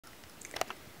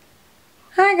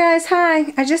Hi guys,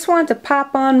 hi. I just wanted to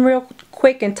pop on real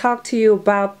quick and talk to you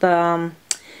about the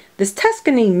this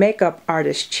Tuscany makeup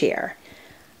artist chair.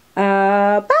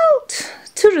 About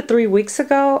 2 to 3 weeks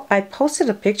ago, I posted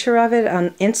a picture of it on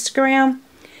Instagram,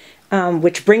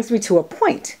 which brings me to a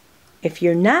point. If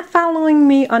you're not following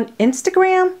me on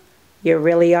Instagram, you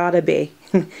really ought to be.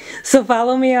 So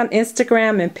follow me on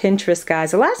Instagram and Pinterest,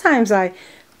 guys. A lot of times I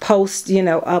post,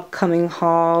 upcoming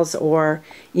hauls or,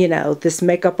 this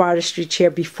makeup artistry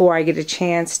chair before I get a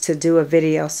chance to do a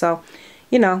video. So,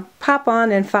 pop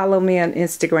on and follow me on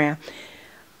Instagram.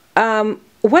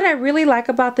 What I really like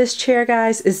about this chair,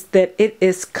 guys, is that it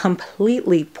is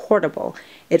completely portable.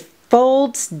 It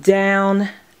folds down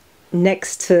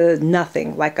next to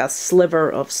nothing, like a sliver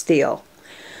of steel,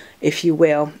 if you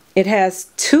will. It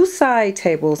has 2 side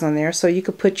tables on there, so you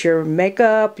could put your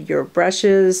makeup, your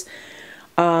brushes,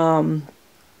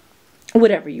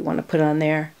 whatever you want to put on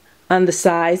there. On the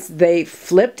sides, they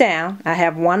flip down. I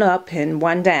have one up and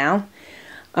one down.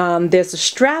 There's a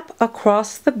strap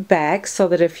across the back so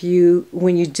that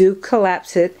when you do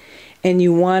collapse it and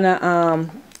you want to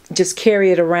just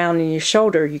carry it around in your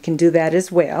shoulder, you can do that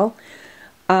as well.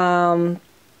 There's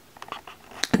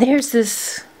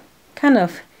this kind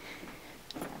of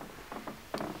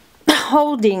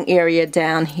holding area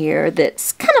down here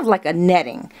that's kind of like a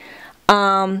netting.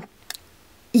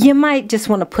 You might just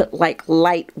want to put like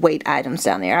lightweight items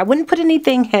down there. I wouldn't put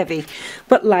anything heavy,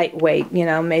 but lightweight,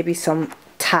 maybe some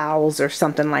towels or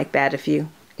something like that if you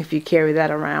carry that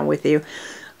around with you.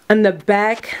 On the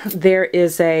back there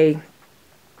is a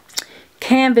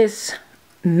canvas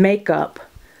makeup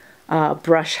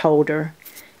brush holder.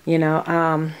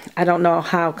 I don't know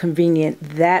how convenient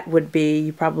that would be.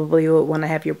 You probably would want to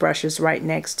have your brushes right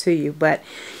next to you, but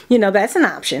that's an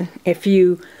option. If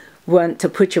you want to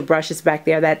put your brushes back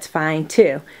there, that's fine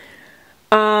too.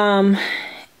 The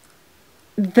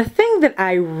thing that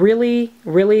I really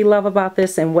love about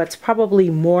this, and what's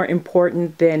probably more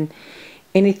important than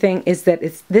anything, is that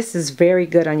this is very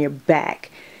good on your back.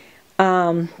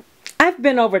 I've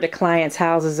been over to clients'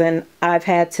 houses and I've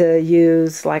had to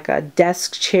use like a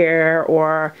desk chair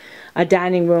or a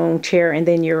dining room chair, and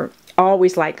then you're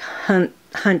always like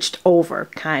hunched over,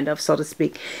 kind of, so to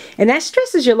speak. And that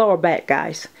stresses your lower back,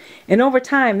 guys. And over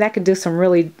time, that can do some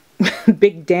really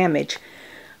big damage.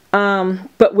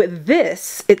 But with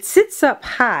this, it sits up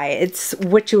high. It's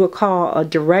what you would call a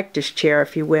director's chair,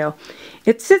 if you will.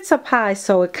 It sits up high,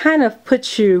 so it kind of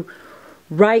puts you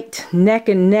right neck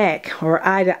and neck or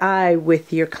eye to eye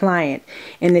with your client.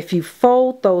 And if you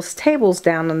fold those tables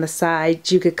down on the side,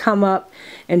 you could come up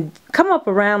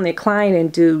around the client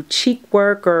and do cheek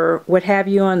work or what have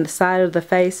you on the side of the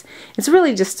face. It's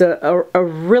really just a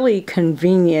really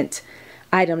convenient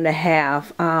item to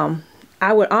have.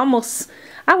 I would almost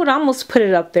put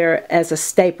it up there as a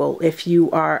staple if you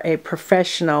are a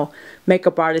professional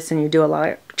makeup artist and you do a lot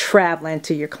of traveling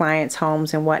to your clients'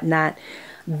 homes and whatnot.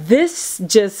 This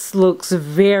just looks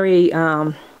very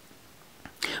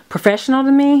professional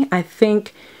to me. I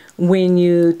think when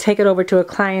you take it over to a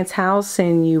client's house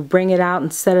and you bring it out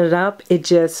and set it up, it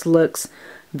just looks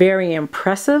very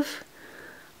impressive.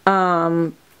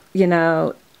 I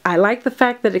like the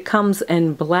fact that it comes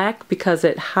in black because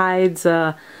it hides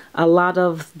a lot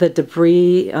of the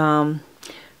debris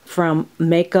from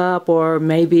makeup or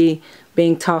maybe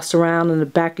being tossed around in the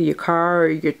back of your car or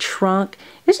your trunk.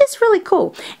 It's just really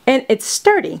cool. And it's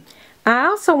sturdy. I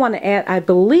also want to add, I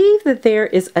believe that there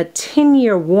is a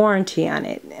 10-year warranty on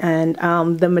it. And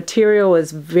the material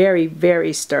is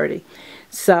very sturdy.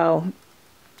 So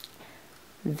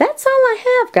that's all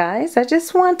I have, guys. I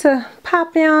just want to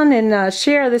pop in and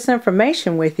share this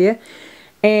information with you.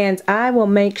 And I will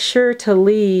make sure to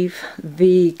leave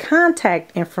the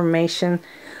contact information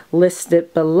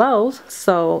listed below,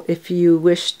 so if you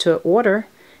wish to order,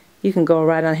 you can go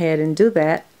right ahead and do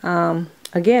that.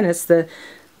 Again, it's the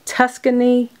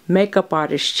Tuscany makeup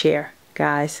artist chair,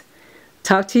 guys.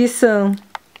 Talk to you soon.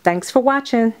 Thanks for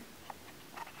watching.